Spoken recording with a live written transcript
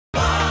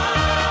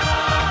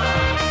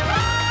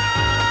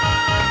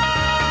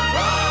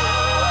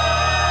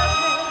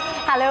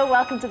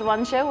welcome to The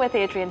One Show with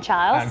Adrian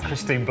Childs. And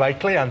Christine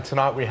Blakely, and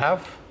tonight we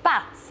have...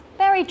 Bats,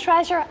 Buried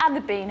Treasure and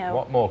the Beano.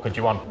 What more could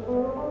you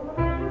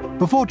want?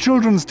 Before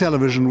children's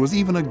television was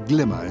even a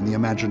glimmer in the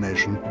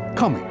imagination,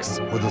 comics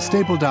were the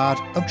staple diet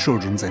of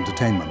children's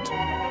entertainment.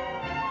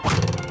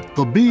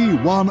 The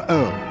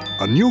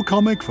B10, a new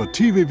comic for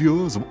TV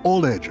viewers of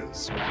all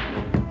ages.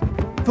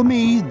 For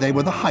me, they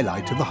were the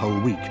highlight of the whole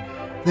week.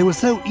 They were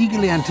so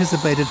eagerly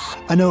anticipated,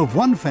 I know of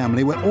one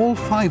family where all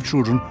 5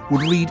 children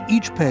would read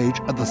each page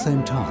at the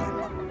same time.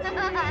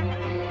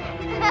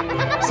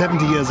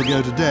 70 years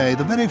ago today,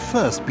 the very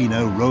first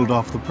Beano rolled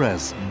off the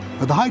press.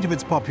 At the height of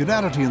its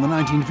popularity in the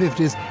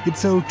 1950s, it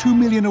sold 2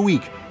 million a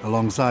week,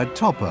 alongside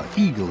Topper,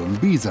 Eagle and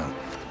Beezer.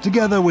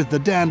 Together with the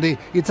Dandy,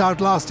 it's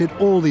outlasted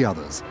all the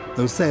others.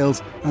 Those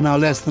sales are now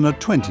less than a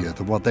 20th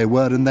of what they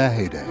were in their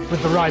heyday.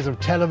 With the rise of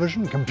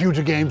television,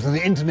 computer games and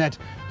the internet,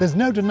 there's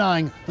no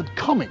denying that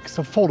comics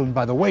have fallen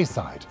by the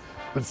wayside.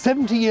 But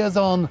 70 years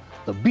on,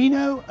 the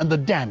Beano and the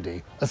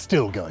Dandy are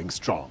still going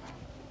strong.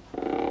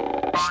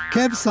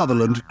 Kev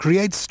Sutherland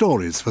creates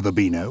stories for the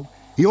Beano.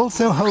 He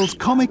also holds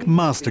comic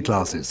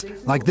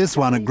masterclasses, like this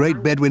one at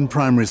Great Bedwin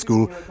Primary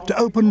School, to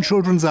open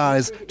children's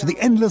eyes to the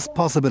endless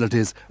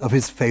possibilities of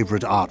his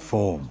favourite art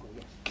form.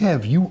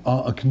 Kev, you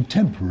are a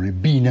contemporary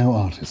Beano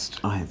artist.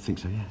 I think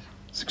so, yes.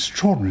 It's an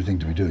extraordinary thing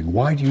to be doing.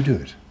 Why do you do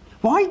it?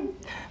 Why?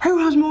 Who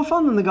has more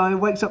fun than the guy who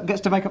wakes up,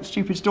 gets to make up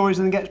stupid stories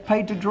and then gets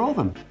paid to draw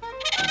them?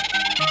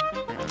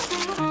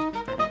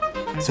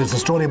 So it's a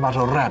story about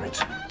a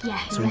rabbit. Yeah,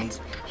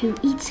 who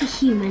eats a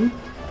human.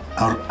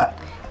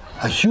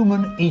 A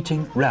human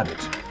eating rabbit.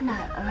 No,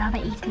 a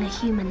rabbit eating a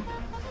human.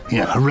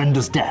 Yeah,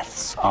 horrendous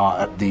deaths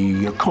are at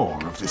the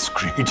core of this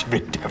creative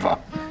endeavour.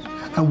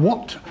 And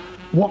what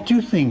do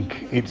you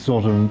think it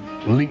sort of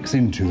links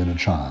into in a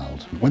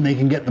child? When they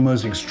can get the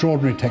most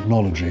extraordinary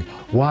technology,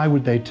 why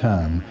would they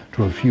turn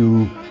to a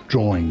few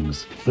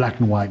drawings, black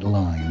and white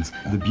lines?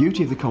 The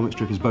beauty of the comic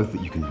strip is both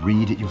that you can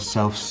read it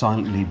yourself,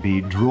 silently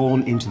be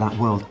drawn into that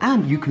world,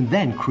 and you can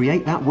then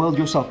create that world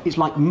yourself. It's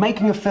like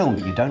making a film,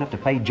 but you don't have to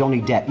pay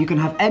Johnny Depp. You can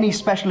have any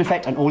special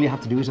effect, and all you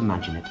have to do is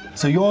imagine it.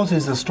 So yours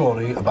is a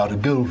story about a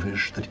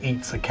goldfish that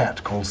eats a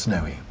cat called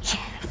Snowy. Yes.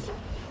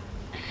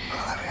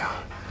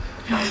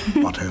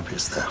 What hope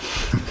is there?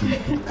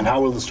 And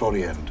how will the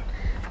story end?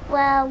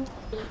 Well,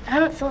 I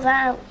haven't thought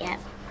that out yet.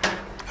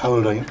 How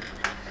old are you?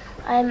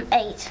 I'm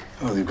 8.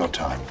 Oh, you've got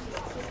time.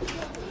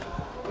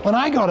 When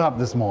I got up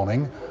this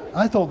morning,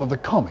 I thought that the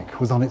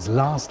comic was on its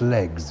last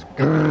legs.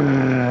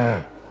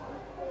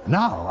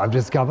 Now I've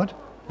discovered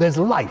there's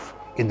life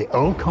in the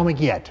old comic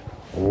yet.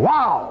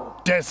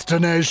 Wow!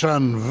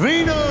 Destination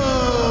Venus!